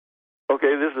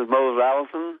Okay, this is Mose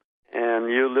Allison, and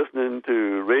you're listening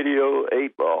to Radio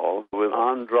 8 Ball with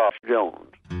Andras Jones.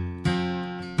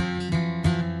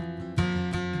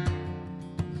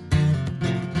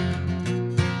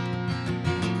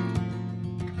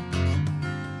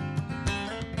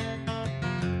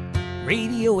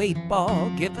 Radio 8 Ball,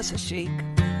 give us a shake.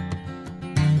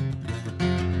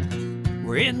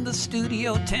 We're in the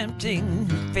studio tempting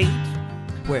fate.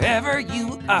 Wherever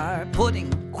you are, putting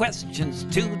questions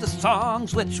to the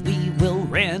songs which we will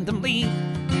randomly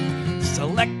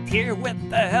select here with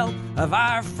the help of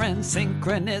our friend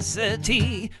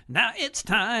Synchronicity. Now it's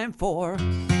time for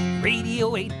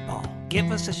Radio 8 Ball,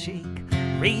 give us a shake.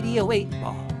 Radio 8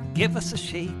 Ball, give us a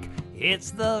shake.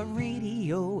 It's the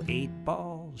Radio 8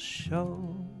 Ball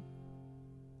Show.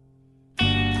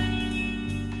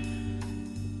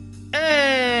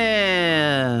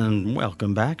 And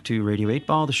welcome back to Radio 8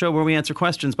 Ball, the show where we answer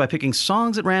questions by picking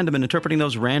songs at random and interpreting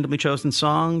those randomly chosen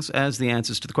songs as the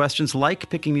answers to the questions, like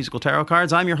picking musical tarot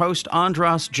cards. I'm your host,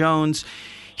 Andras Jones,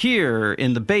 here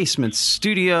in the basement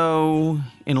studio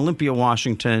in Olympia,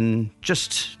 Washington,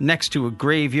 just next to a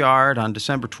graveyard on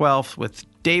December 12th with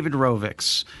David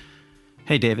Rovics.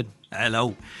 Hey, David.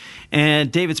 Hello.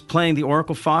 And David's playing the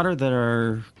Oracle fodder that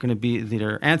are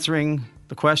answering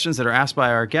the questions that are asked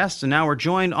by our guests. And now we're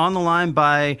joined on the line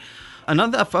by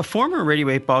a former Radio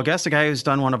 8 Ball guest, a guy who's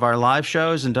done one of our live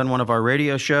shows and done one of our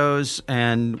radio shows,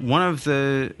 and one of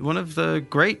the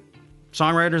great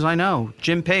songwriters I know,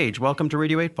 Jim Page. Welcome to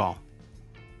Radio 8 Ball.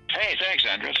 Hey, thanks,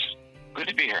 Andras. Good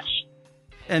to be here.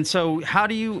 And so how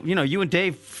do you and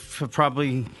Dave have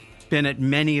probably been at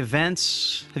many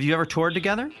events. Have you ever toured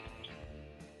together?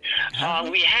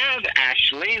 We have,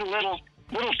 actually, little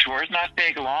tours, not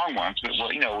big, long ones, but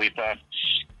we've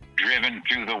driven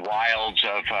through the wilds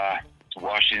of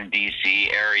Washington,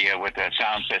 D.C. area with a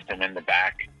sound system in the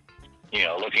back,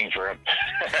 looking for a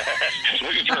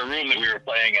room that we were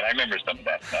playing in. I remember some of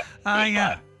that stuff.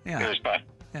 Yeah. It was fun.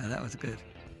 Yeah, that was good.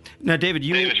 Now, David,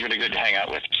 it was really good to hang out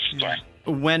with. Sorry.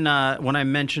 When I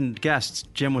mentioned guests,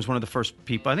 Jim was one of the first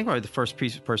people, I think probably the first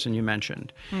person you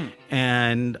mentioned.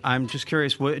 And I'm just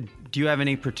curious, do you have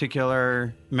any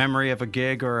particular memory of a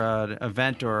gig or an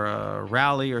event or a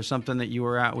rally or something that you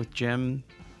were at with Jim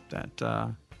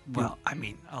that... Well, I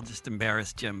mean, I'll just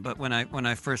embarrass Jim, but when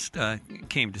I first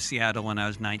came to Seattle when I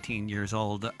was 19 years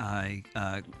old, I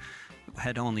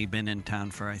had only been in town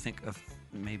for, I think,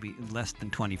 maybe less than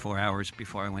 24 hours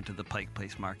before I went to the Pike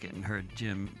Place Market and heard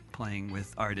Jim playing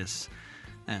with Artis.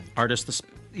 Artis the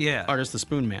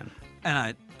Spoon Man.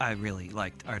 And I really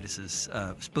liked Artis's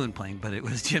spoon playing, but it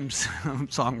was Jim's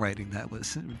songwriting that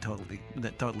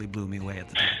totally blew me away at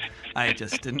the time. I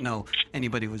just didn't know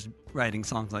anybody was writing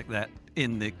songs like that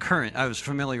in the current. I was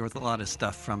familiar with a lot of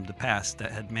stuff from the past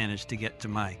that had managed to get to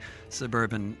my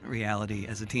suburban reality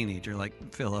as a teenager,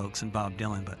 like Phil Oakes and Bob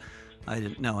Dylan, but I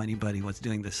didn't know anybody was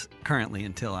doing this currently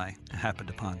until I happened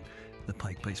upon the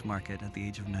Pike Place Market at the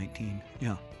age of 19.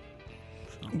 Yeah.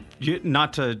 So.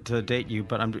 Not to date you,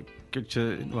 but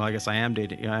I guess I am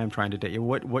dating you. I am trying to date you.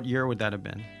 What year would that have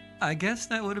been? I guess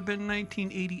that would have been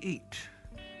 1988.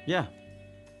 Yeah.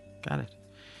 Got it.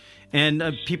 And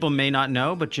people may not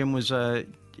know, but Jim was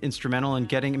instrumental in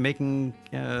making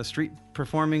street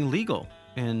performing legal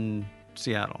in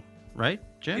Seattle, right,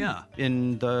 Jim? Yeah.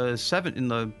 In the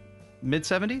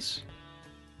mid-70s?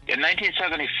 In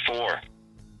 1974.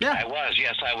 Yeah. I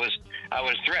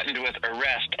was threatened with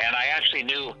arrest, and I actually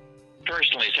knew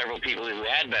personally several people who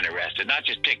had been arrested, not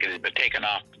just ticketed, but taken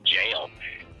off to jail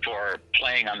for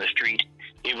playing on the street.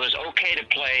 It was okay to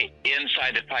play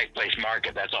inside the Pike Place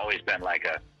Market. That's always been like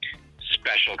a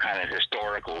special kind of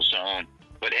historical zone.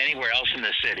 But anywhere else in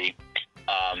the city,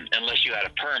 unless you had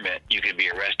a permit, you could be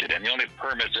arrested. And the only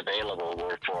permits available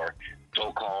were for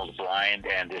so-called blind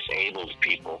and disabled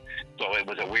people. So it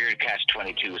was a weird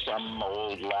catch-22, some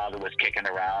old law that was kicking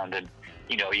around. And,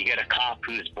 you get a cop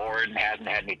who's bored and hasn't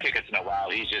had any tickets in a while.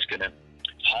 He's just going to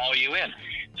haul you in.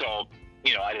 So,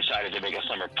 I decided to make a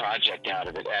summer project out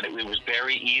of it. And it was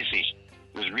very easy.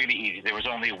 It was really easy. There was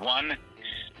only one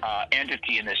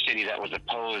entity in the city that was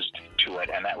opposed to it,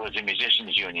 and that was the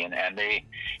Musicians Union. And they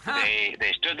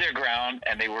stood their ground,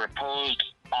 and they were opposed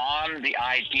on the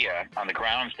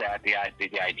grounds that the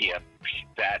idea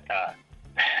that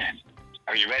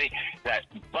are you ready? That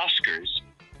buskers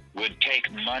would take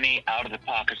money out of the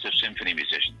pockets of symphony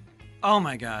musicians. Oh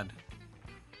my God!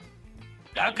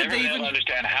 How could they even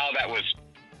understand how that was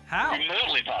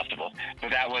remotely possible?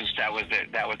 But that was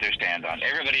their stand on.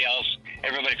 Everybody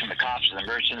from the cops to the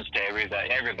merchants to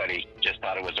everybody just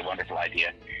thought it was a wonderful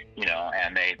idea,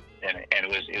 and it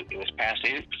was passed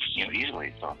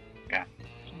easily. So yeah,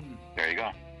 there you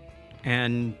go.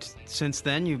 And since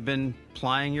then, you've been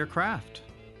plying your craft.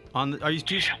 Well,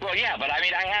 yeah, but I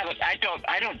mean,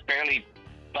 I don't barely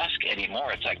busk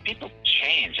anymore. It's like people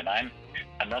change, and I'm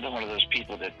another one of those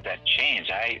people that change.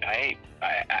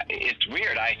 It's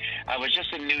weird. I was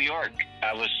just in New York.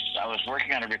 I was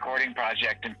working on a recording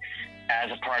project, and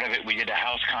as a part of it, we did a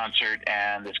house concert,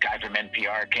 and this guy from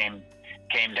NPR came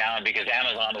down because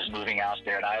Amazon was moving out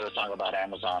there, and I had a song about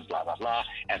Amazon, blah, blah, blah.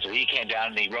 And so he came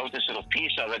down and he wrote this little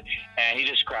piece of it, and he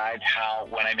described how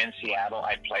when I'm in Seattle,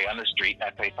 I play on the street and I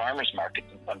play farmers markets,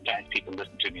 and sometimes people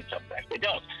listen to me and sometimes they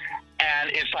don't.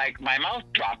 And it's like my mouth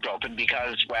dropped open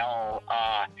because, well,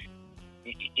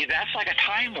 that's like a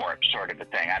time warp sort of a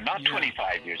thing. I'm not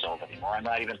 25 years old anymore. I'm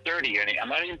not even 30. I'm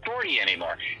not even 40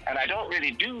 anymore. And I don't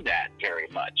really do that very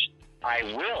much. I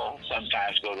will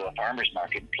sometimes go to a farmer's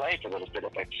market and play for a little bit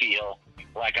if I feel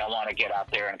like I want to get out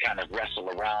there and kind of wrestle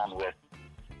around with,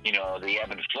 the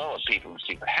ebb and flow of people and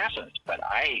see what happens. But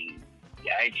I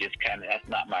just kind of,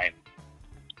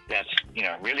 that's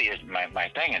really isn't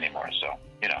my thing anymore. So,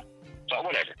 so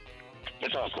whatever.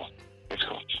 It's all cool. It's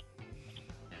cool.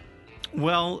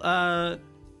 Well,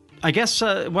 I guess,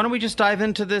 why don't we just dive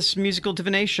into this musical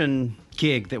divination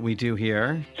gig that we do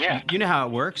here? Yeah. You know how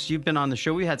it works. You've been on the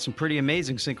show. We had some pretty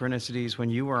amazing synchronicities when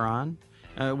you were on.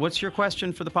 What's your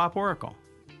question for the Pop Oracle?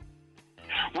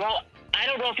 Well, I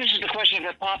don't know if this is the question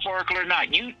of the Pop Oracle or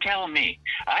not. You tell me.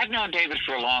 I've known David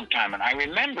for a long time, and I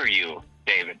remember you,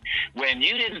 David, when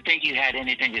you didn't think you had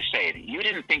anything to say. You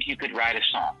didn't think you could write a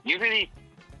song. You really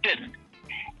didn't.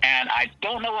 And I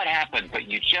don't know what happened, but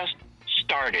you just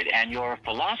started, and your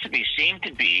philosophy seemed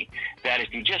to be that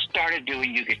if you just started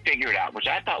doing, you could figure it out, which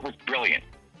I thought was brilliant.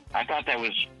 I thought that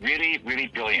was really, really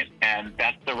brilliant, and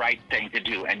that's the right thing to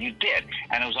do, and you did.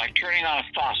 And it was like turning on a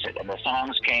faucet, and the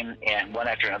songs came in one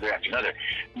after another after another.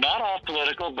 Not all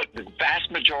political, but the vast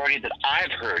majority that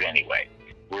I've heard anyway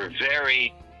were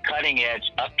very cutting edge,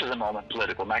 up to the moment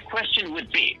political. My question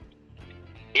would be,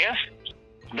 if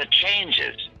the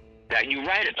changes that you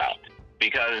write about,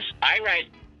 because I write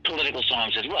political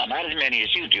songs as well, not as many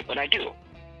as you do, but I do.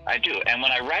 And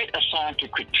when I write a song to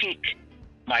critique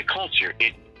my culture,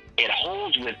 it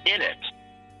holds within it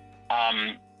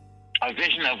a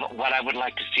vision of what I would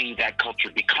like to see that culture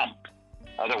become.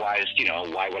 Otherwise,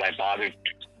 why would I bother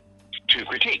to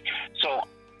critique? So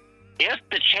if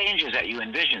the changes that you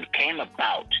envisioned came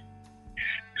about,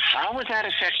 how would that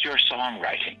affect your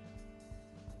songwriting?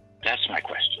 That's my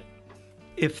question.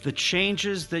 If the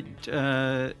changes that,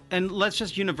 and let's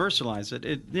just universalize it.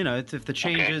 If the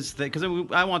changes that, because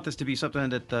I want this to be something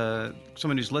that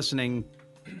someone who's listening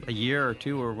a year or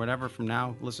two or whatever from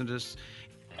now, listen to this.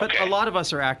 But a lot of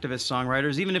us are activist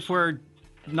songwriters, even if we're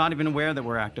not even aware that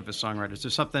we're activist songwriters.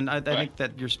 There's something, I think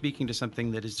that you're speaking to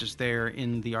something that is just there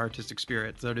in the artistic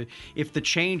spirit. So if the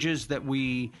changes that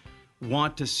we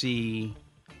want to see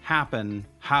happen,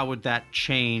 how would that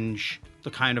change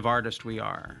the kind of artist we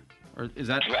are? Or is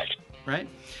that right?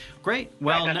 Great.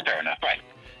 Well, that's fair enough. Right.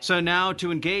 So now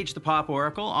to engage the Pop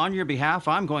Oracle, on your behalf,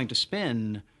 I'm going to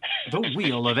spin the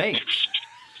Wheel of Eight.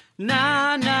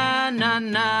 Na, na, na,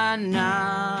 na,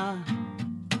 na.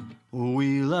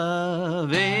 Wheel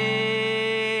of Eight.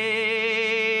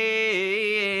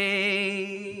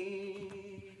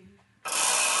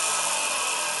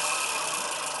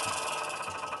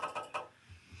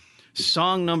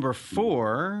 Song number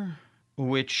 4,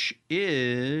 which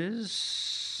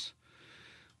is,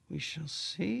 we shall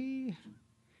see,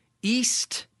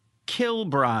 East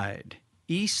Kilbride.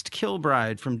 East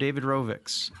Kilbride from David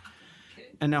Rovics.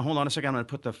 And now hold on a second, I'm going to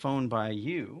put the phone by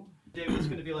you. David, it's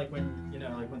going to be like when,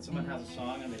 when someone has a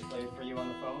song and they play it for you on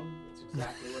the phone. It's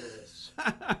exactly what it is.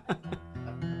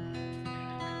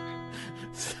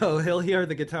 So he'll hear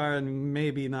the guitar and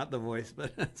maybe not the voice,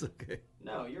 but that's okay.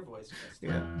 No, your voice.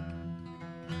 Yeah.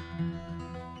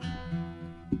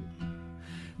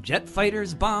 Jet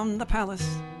fighters bombed the palace.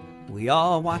 We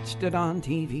all watched it on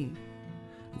TV.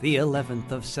 The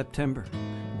 11th of September,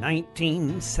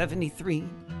 1973.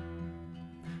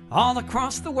 All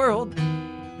across the world,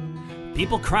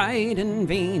 people cried in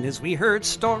vain as we heard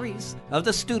stories of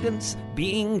the students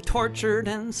being tortured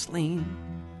and slain.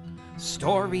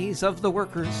 Stories of the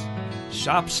workers,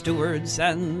 shop stewards,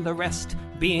 and the rest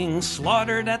being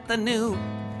slaughtered at the new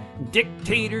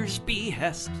dictator's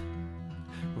behest.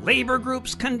 Labor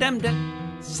groups condemned it,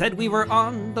 said we were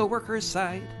on the workers'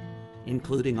 side,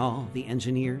 including all the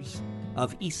engineers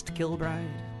of East Kilbride.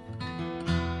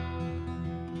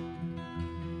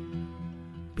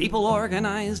 People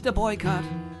organized a boycott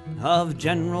of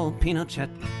General Pinochet,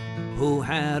 who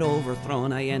had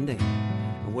overthrown Allende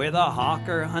with a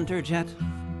Hawker Hunter jet.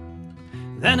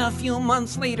 Then a few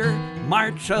months later,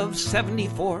 March of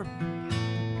 74,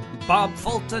 Bob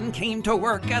Fulton came to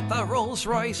work at the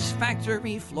Rolls-Royce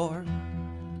factory floor.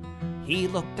 He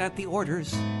looked at the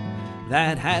orders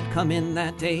that had come in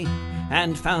that day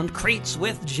and found crates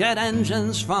with jet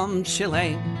engines from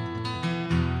Chile.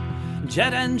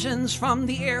 Jet engines from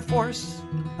the Air Force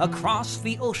across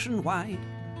the ocean wide,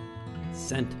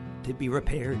 sent to be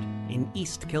repaired in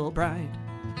East Kilbride.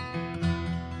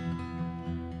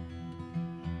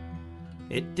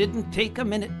 It didn't take a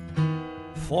minute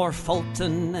for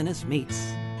Fulton and his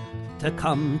mates to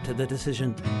come to the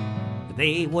decision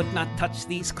they would not touch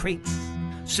these crates.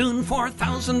 Soon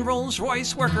 4,000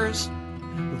 Rolls-Royce workers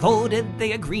voted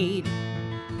they agreed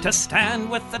to stand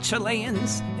with the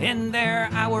Chileans in their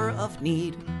hour of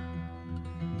need.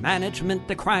 Management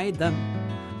decried them,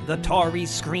 the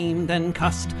Tories screamed and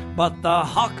cussed, but the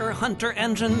Hawker Hunter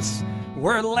engines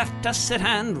were left to sit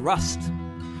and rust.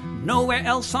 Nowhere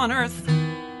else on earth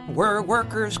were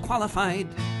workers qualified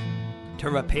to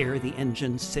repair the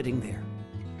engines sitting there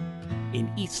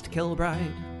in East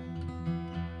Kilbride.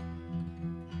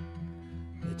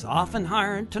 It's often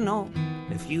hard to know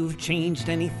if you've changed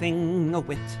anything a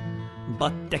whit,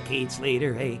 but decades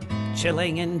later a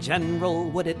Chilean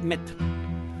general would admit,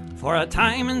 for a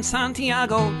time in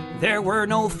Santiago there were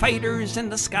no fighters in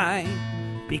the sky,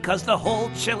 because the whole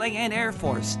Chilean Air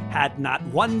Force had not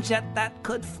one jet that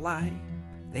could fly.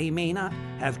 They may not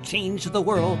have changed the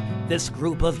world, this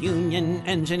group of Union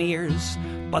engineers,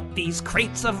 but these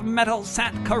crates of metal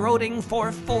sat corroding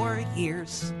for 4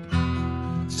 years.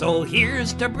 So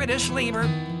here's to British Labour,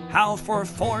 how for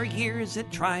 4 years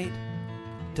it tried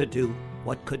to do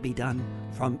what could be done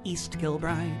from East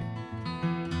Kilbride.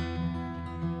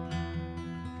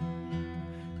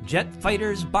 Jet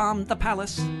fighters bombed the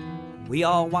palace, we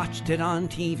all watched it on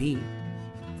TV,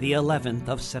 the 11th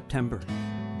of September,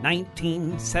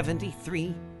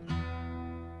 1973.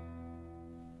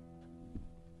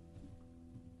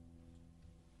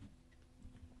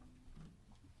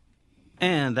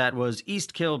 And that was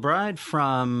East Kilbride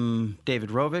from David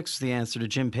Rovics, the answer to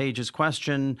Jim Page's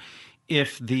question.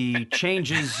 If the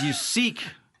changes you seek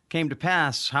came to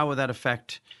pass, how would that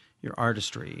affect your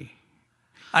artistry?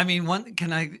 I mean,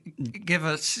 can I give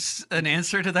us an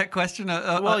answer to that question?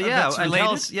 Well, yeah, that's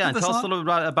related and tell us a little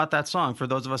bit about that song for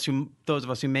those of us who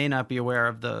may not be aware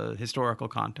of the historical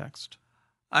context.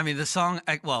 I mean, the song.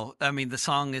 The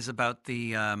song is about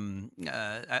the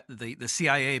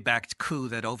CIA-backed coup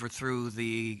that overthrew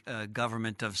the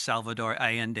government of Salvador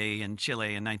Allende in Chile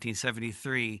in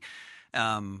 1973.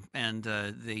 And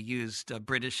they used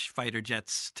British fighter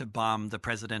jets to bomb the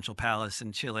presidential palace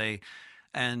in Chile.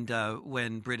 And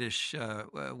when British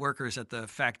workers at the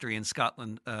factory in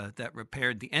Scotland that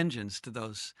repaired the engines to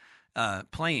those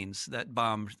planes that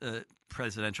bombed the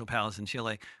presidential palace in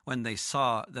Chile, when they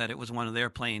saw that it was one of their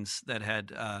planes that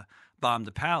had bombed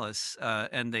the palace,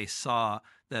 and they saw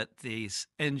that these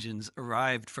engines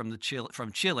arrived from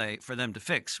Chile for them to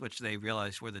fix, which they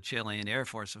realized were the Chilean Air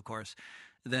Force, of course,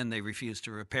 then they refused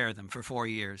to repair them. For 4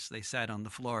 years, they sat on the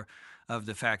floor of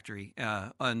the factory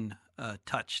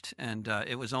untouched. And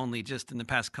it was only just in the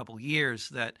past couple years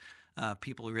that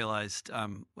people realized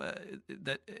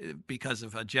that because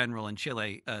of a general in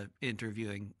Chile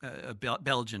interviewing a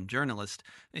Belgian journalist,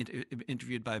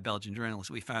 interviewed by a Belgian journalist,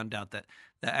 we found out that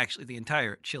actually the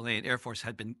entire Chilean Air Force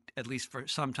had been, at least for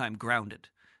some time, grounded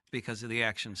because of the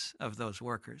actions of those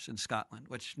workers in Scotland,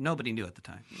 which nobody knew at the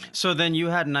time. So then you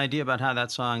had an idea about how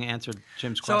that song answered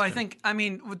Jim's question. So I think,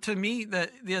 to me,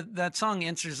 that song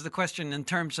answers the question in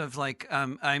terms of like,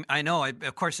 I know,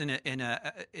 of course,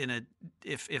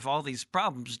 if all these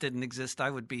problems didn't exist, I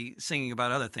would be singing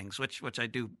about other things, which I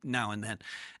do now and then,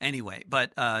 anyway.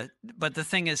 But the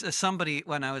thing is, as somebody,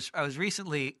 when I was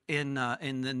recently in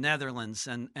the Netherlands,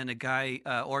 and a guy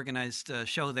organized a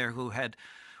show there who had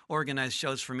organized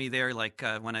shows for me there, like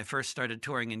when I first started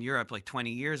touring in Europe, like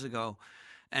 20 years ago.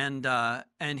 And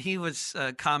he was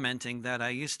commenting that I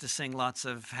used to sing lots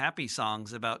of happy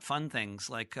songs about fun things,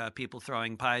 like people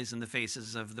throwing pies in the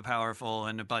faces of the powerful,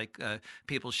 and like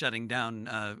people shutting down,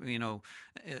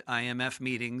 IMF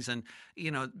meetings, and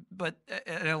but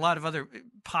a lot of other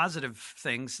positive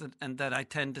things that I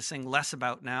tend to sing less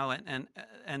about now,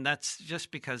 and that's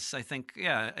just because I think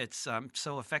it's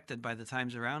so affected by the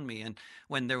times around me, and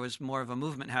when there was more of a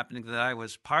movement happening that I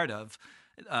was part of.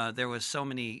 There was so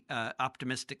many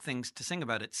optimistic things to sing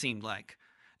about, it seemed like.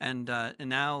 And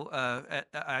now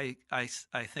I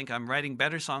think I'm writing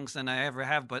better songs than I ever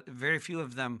have, but very few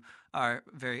of them are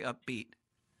very upbeat.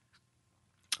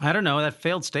 I don't know. That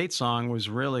Failed State song was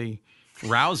really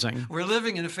Rousing. We're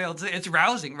living in a failed city. It's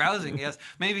rousing, yes.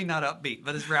 Maybe not upbeat,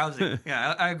 but it's rousing.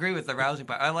 Yeah, I agree with the rousing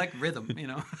part. I like rhythm, you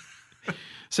know.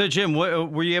 So, Jim,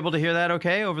 were you able to hear that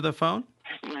okay over the phone?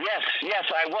 Yes,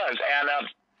 I was. And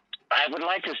I would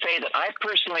like to say that I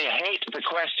personally hate the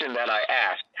question that I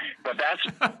asked, but that's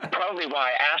probably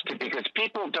why I asked it, because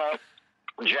people don't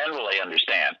generally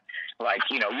understand. Like,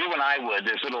 you know, you and I would,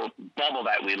 this little bubble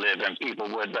that we live in, people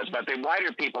would, but the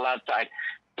wider people outside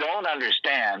don't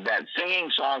understand that singing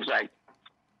songs like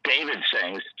David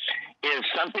sings is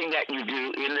something that you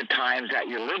do in the times that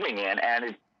you're living in,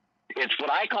 and it's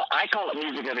what I call it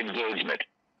music of engagement.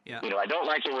 Yeah. You know, I don't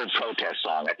like the word protest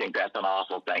song. I think that's an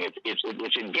awful thing.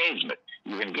 It's engagement.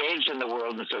 You've engaged in the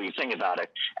world, and so you sing about it.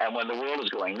 And when the world is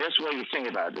going this way, you sing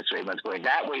about it this way. When it's going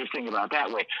that way, you sing about it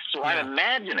that way. So I'm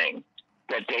imagining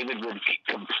that David would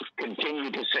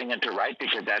continue to sing and to write,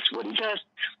 because that's what he does.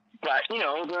 But, you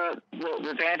know,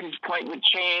 the vantage point would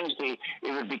change. It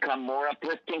would become more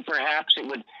uplifting, perhaps.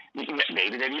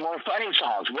 Maybe there'd be more funny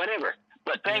songs, whatever.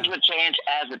 But things would change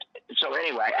so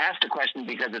anyway, I asked the question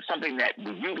because it's something that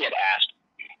you get asked,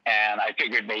 and I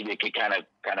figured maybe it could kind of,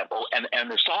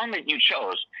 and the song that you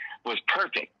chose was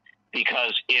perfect,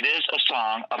 because it is a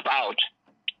song about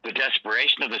the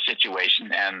desperation of the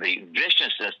situation and the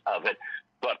viciousness of it,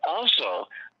 but also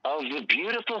of the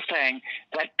beautiful thing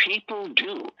that people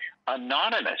do,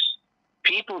 anonymous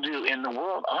people do in the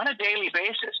world on a daily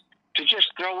basis, to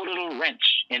just throw a little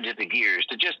wrench into the gears,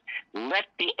 to just let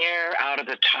the air out of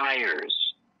the tires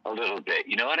a little bit.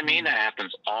 You know what I mean? That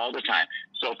happens all the time.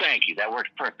 So thank you. That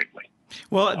worked perfectly.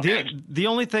 Well, okay. the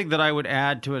only thing that I would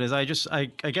add to it is I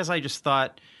guess I just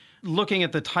thought, looking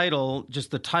at the title,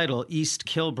 just the title, East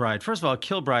Kilbride. First of all,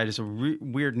 Kilbride is a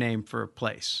weird name for a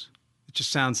place. It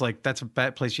just sounds like that's a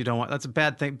bad place you don't want. That's a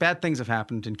bad thing. Bad things have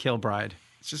happened in Kilbride.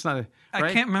 It's just not a... Right?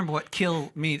 I can't remember what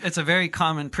kill means. It's a very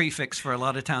common prefix for a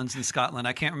lot of towns in Scotland.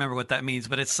 I can't remember what that means,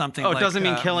 but it's something like... Oh, it doesn't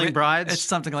mean killing brides? It's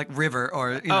something like river,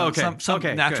 or some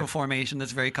natural formation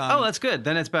that's very common. Oh, that's good.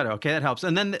 Then it's better. Okay, that helps.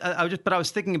 And then I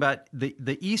was thinking about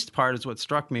the east part is what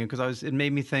struck me, because it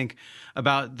made me think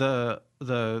about the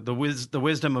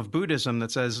wisdom of Buddhism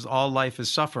that says all life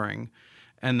is suffering,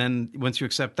 and then once you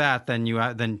accept that,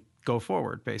 then go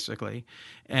forward, basically.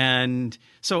 And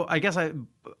so I guess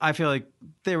I feel like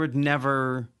there would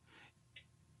never,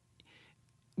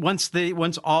 once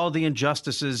all the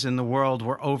injustices in the world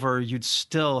were over, you'd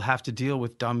still have to deal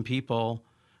with dumb people,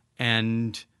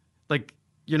 and like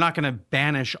you're not going to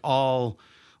banish all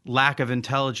lack of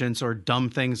intelligence or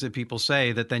dumb things that people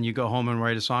say that then you go home and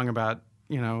write a song about,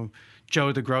 you know,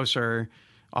 Joe the grocer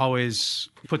always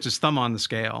puts his thumb on the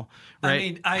scale, right? I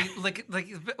mean, I like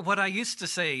what I used to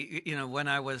say, you know, when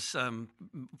I was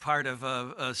part of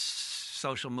a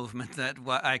social movement that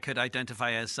I could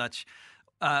identify as such,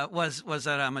 was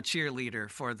that I'm a cheerleader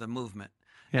for the movement.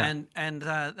 Yeah. And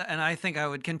I think I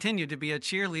would continue to be a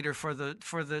cheerleader for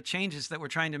the changes that we're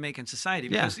trying to make in society,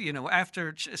 because you know,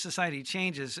 after society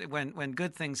changes, when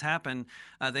good things happen,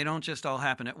 they don't just all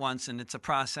happen at once, and it's a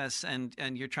process, and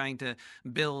you're trying to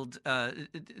build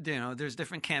you know, there's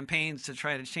different campaigns to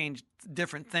try to change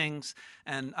different things,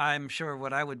 and I'm sure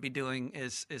what I would be doing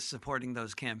is supporting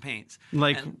those campaigns.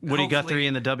 Like Woody Guthrie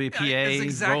and the WPA,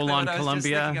 exactly Roll on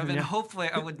Columbia. And hopefully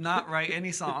I would not write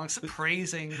any songs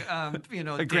praising, you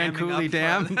know, the Grand Coulee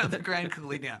Dam. The Grand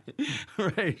Coulee Dam.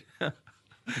 Right.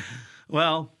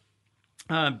 Well,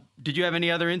 did you have any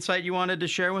other insight you wanted to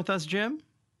share with us, Jim?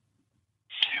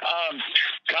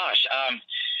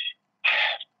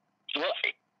 Well,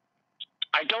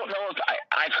 I don't know if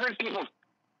I've heard people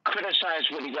criticize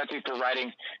Woody Guthrie for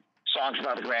writing songs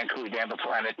about the Grand Coulee Dam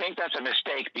before, and I think that's a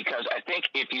mistake, because I think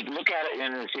if you look at it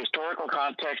in its historical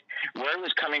context, where it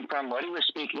was coming from, what he was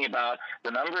speaking about,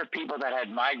 the number of people that had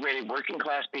migrated, working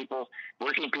people,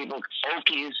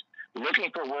 Okies, looking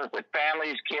for work with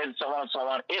families, kids, so on and so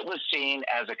on, it was seen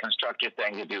as a constructive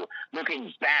thing to do.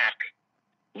 Looking back,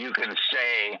 you can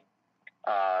say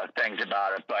things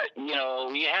about it, but, you know,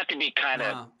 you have to be kind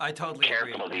of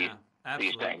careful of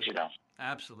these things, you know.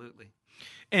 Absolutely.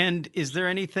 And is there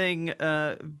anything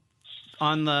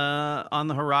on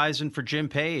the horizon for Jim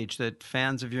Page that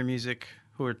fans of your music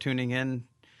who are tuning in,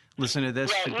 listen to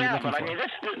this, should be looking for? I mean,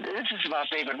 this is about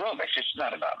David Rovics. It's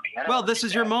not about me. Well, this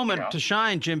is your moment to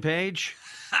shine, Jim Page.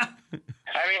 I mean,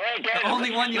 hey, Dennis, the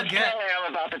only one you'll get. Tell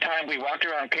him about the time we walked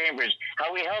around Cambridge,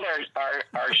 how we held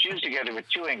our shoes together with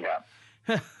chewing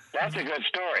gum. That's a good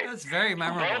story. That's very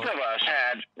memorable. Both of us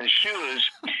had the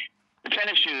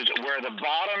tennis shoes, where the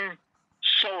bottom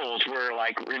soles were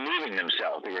like removing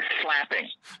themselves. They were flapping.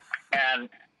 And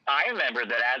I remember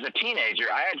that as a teenager,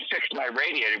 I had fixed my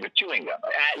radiator with chewing gum.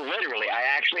 I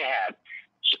actually had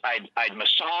I'd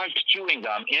massaged chewing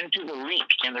gum into the leak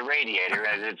in the radiator,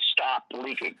 and it stopped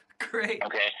leaking. Great.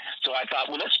 Okay, so I thought,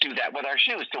 well, let's do that with our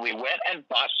shoes. So we went and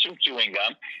bought some chewing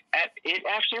gum, and it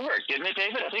actually worked, didn't it,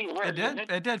 David? I think it worked. It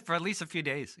did. It did for at least a few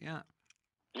days. Yeah.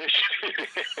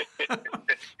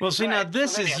 Well, see, now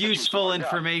this So then is you have to useful chew gum.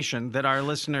 information that our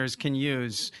listeners can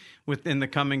use within the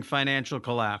coming financial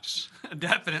collapse.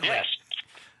 Definitely. Yes.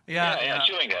 Yeah.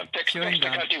 Chewing gum. Fix Chewing the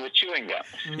gum. country with chewing gum.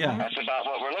 Yeah. That's about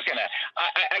what we're looking at.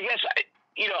 I guess I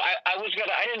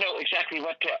didn't know exactly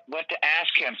what to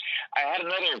ask him. I had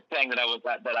another thing that I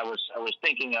was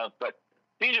thinking of, but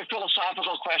these are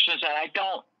philosophical questions, and I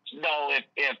don't know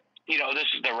if this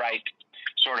is the right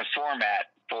sort of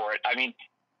format for it. I mean,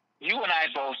 you and I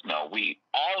both know, we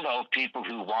all know people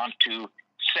who want to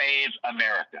save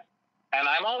America, and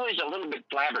I'm always a little bit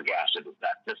flabbergasted with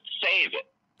that. Just save it.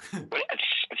 But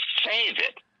save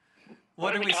it.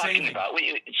 What are we talking saving? about?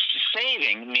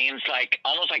 Saving means it's like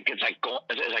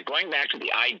going back to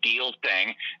the ideal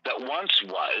thing that once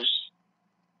was,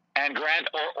 and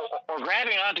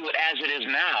grabbing onto it as it is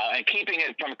now, and keeping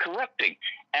it from corrupting.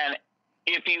 And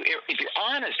if you're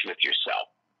honest with yourself,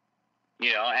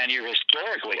 and you're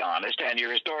historically honest, and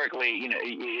you're historically,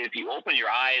 if you open your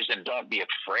eyes and don't be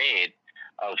afraid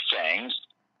of things,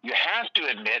 you have to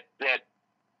admit that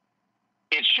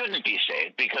it shouldn't be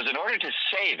saved, because in order to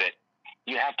save it,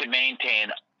 you have to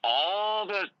maintain all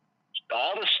the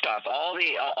stuff, all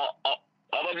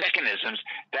the mechanisms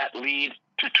that lead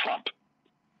to Trump.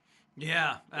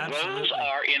 Yeah, absolutely. Those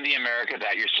are in the America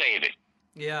that you're saving.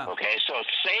 Yeah. Okay, so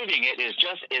saving it is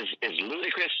just is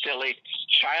ludicrous, silly,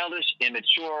 childish,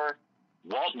 immature.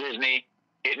 Walt Disney,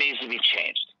 it needs to be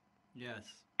changed. Yes.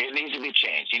 It needs to be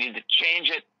changed. You need to change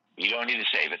it. You don't need to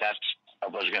save it. That's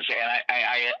what I was going to say. And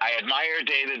I admire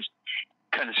David's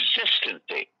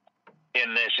consistency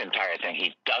in this entire thing.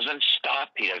 He doesn't stop.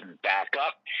 He doesn't back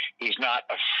up. He's not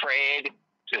afraid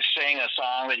to sing a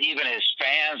song that even his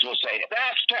fans will say,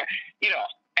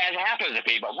 as happens to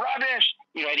people, rubbish.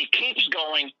 And he keeps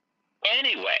going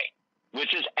anyway,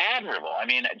 which is admirable. I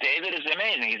mean, David is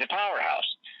amazing. He's a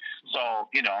powerhouse. So,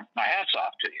 my hat's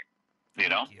off to you.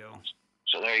 Thank you.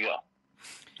 So there you go.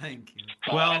 Thank you.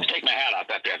 Well- I had to take my hat off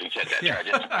after having said that.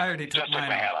 Yeah, I already took just took mine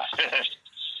my hat off.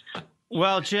 off.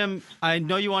 Well, Jim, I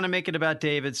know you want to make it about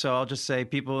David, so I'll just say,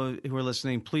 people who are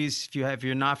listening, please, if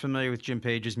you're not familiar with Jim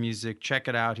Page's music, check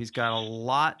it out. He's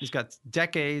got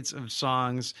decades of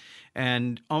songs,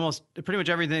 and almost pretty much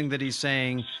everything that he's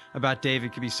saying about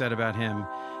David could be said about him.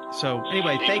 So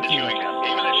anyway, thank you.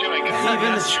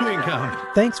 Even the chewing gum.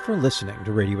 Thanks for listening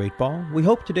to Radio 8 Ball. We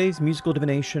hope today's musical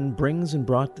divination brings and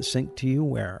brought the sync to you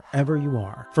wherever you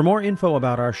are. For more info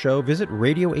about our show, visit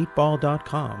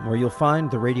radio8ball.com, where you'll find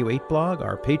the Radio 8 blog,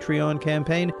 our Patreon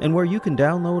campaign, and where you can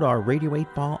download our Radio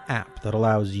 8 Ball app that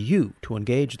allows you to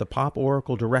engage the Pop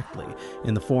Oracle directly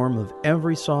in the form of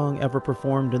every song ever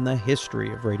performed in the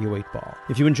history of Radio 8 Ball.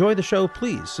 If you enjoy the show,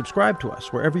 please subscribe to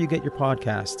us wherever you get your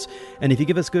podcasts. And if you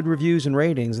give us good reviews and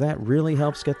ratings, that really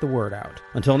helps get the word out.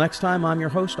 Until next time, I'm your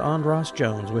host, Andros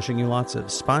Jones, wishing you lots of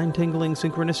spine-tingling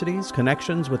synchronicities,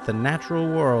 connections with the natural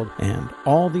world, and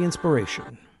all the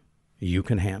inspiration you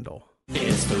can handle.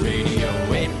 It's the Radio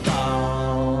 8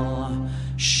 Ball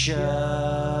Show.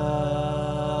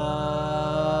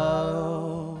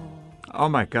 Oh,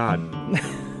 my God.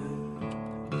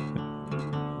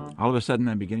 All of a sudden,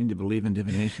 I'm beginning to believe in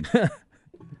divination.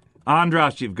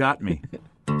 Andros, you've got me.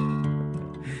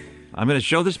 I'm going to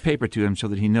show this paper to him so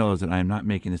that he knows that I am not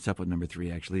making this up what number 3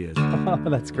 actually is. Oh,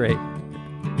 that's great.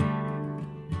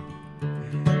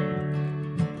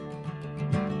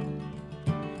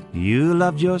 You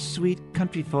loved your sweet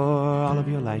country for all of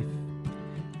your life,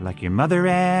 like your mother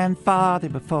and father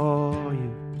before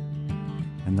you.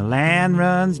 And the land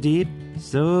runs deep,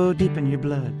 so deep in your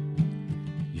blood,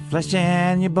 your flesh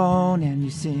and your bone and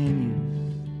your sinews.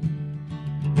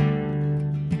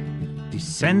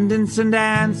 Descendants and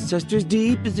ancestors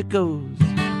deep as it goes,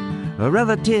 a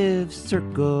relative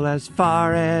circle as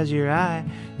far as your eye.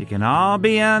 You can all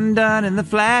be undone in the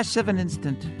flash of an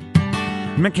instant.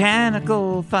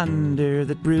 Mechanical thunder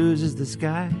that bruises the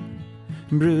sky,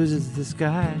 bruises the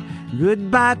sky.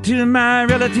 Goodbye to my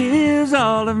relatives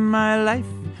all of my life.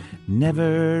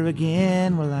 Never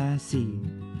again will I see.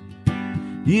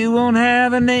 You won't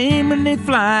have a name when they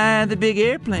fly the big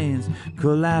airplanes.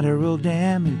 Collateral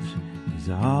damage is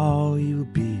all you'll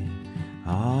be,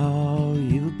 all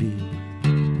you'll be.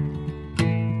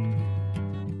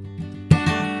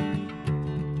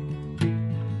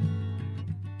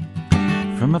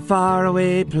 From a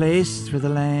faraway place where the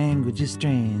language is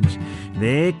strange,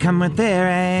 they come with their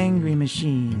angry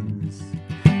machines.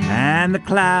 And the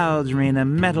clouds rain a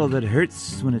metal that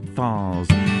hurts when it falls,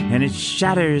 and it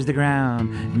shatters the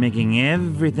ground, making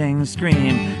everything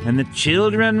scream. And the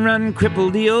children run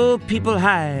crippled, the old people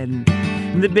hide,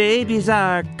 the babies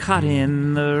are caught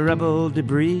in the rubble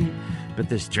debris. But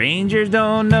the strangers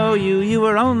don't know you, you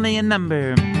were only a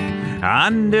number,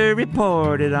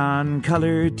 underreported on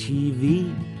color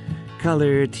TV.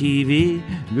 Color TV.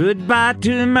 Goodbye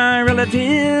to my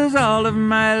relatives, all of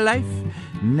my life,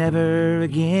 never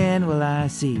again will I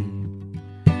see.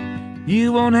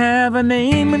 You won't have a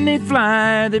name when they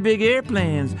fly the big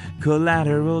airplanes.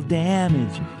 Collateral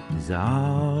damage is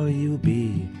all you'll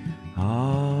be,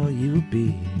 all you'll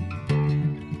be.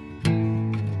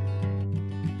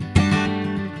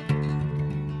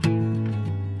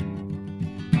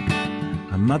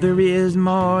 A mother is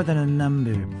more than a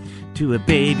number to a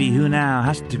baby who now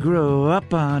has to grow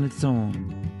up on its own.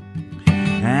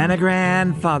 And a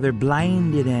grandfather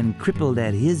blinded and crippled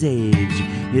at his age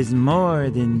is more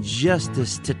than just a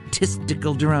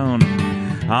statistical drone.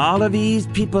 All of these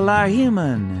people are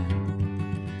human,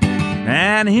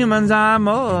 and humans are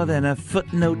more than a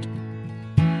footnote.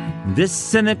 This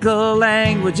cynical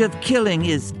language of killing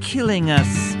is killing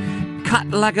us, cut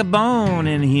like a bone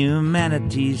in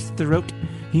humanity's throat.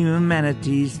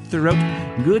 Humanity's throat.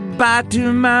 Goodbye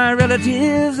to my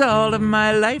relatives, all of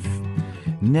my life,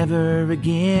 never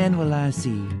again will I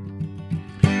see.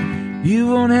 You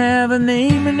won't have a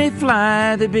name when they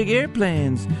fly the big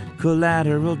airplanes.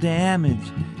 Collateral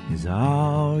damage is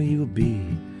all you'll be,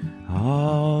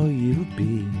 all you'll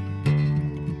be.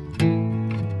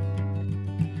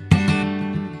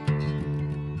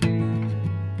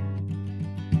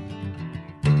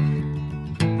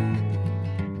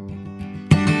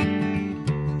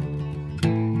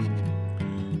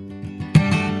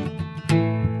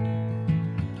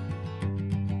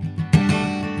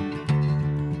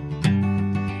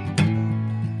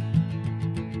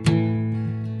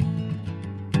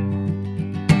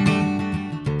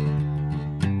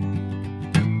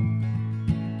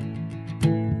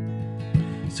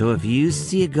 So if you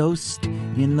see a ghost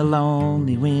in the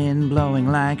lonely wind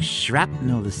blowing like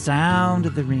shrapnel the sound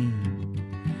of the rain,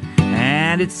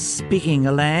 and it's speaking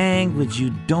a language you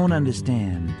don't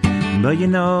understand, but you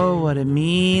know what it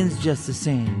means just the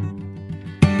same.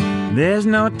 There's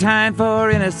no time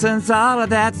for innocence, all of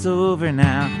that's over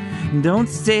now. Don't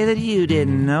say that you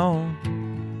didn't know.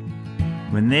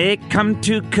 When they come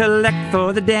to collect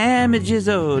for the damages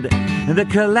owed, the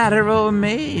collateral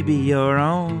may be your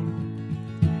own.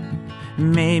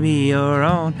 Maybe your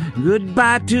own.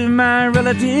 Goodbye to my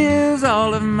relatives,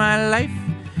 all of my life,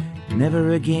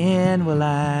 never again will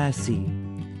I see.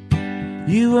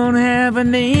 You won't have a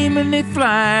name when they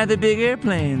fly the big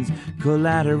airplanes.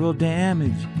 Collateral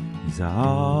damage is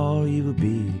all you will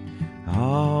be,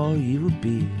 all you will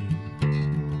be.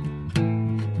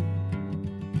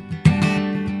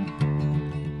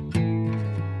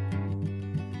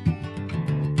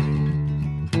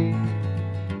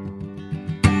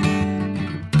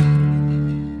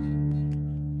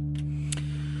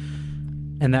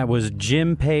 And that was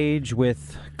Jim Page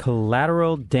with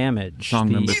Collateral Damage.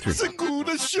 Song number 3. It's a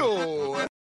good show.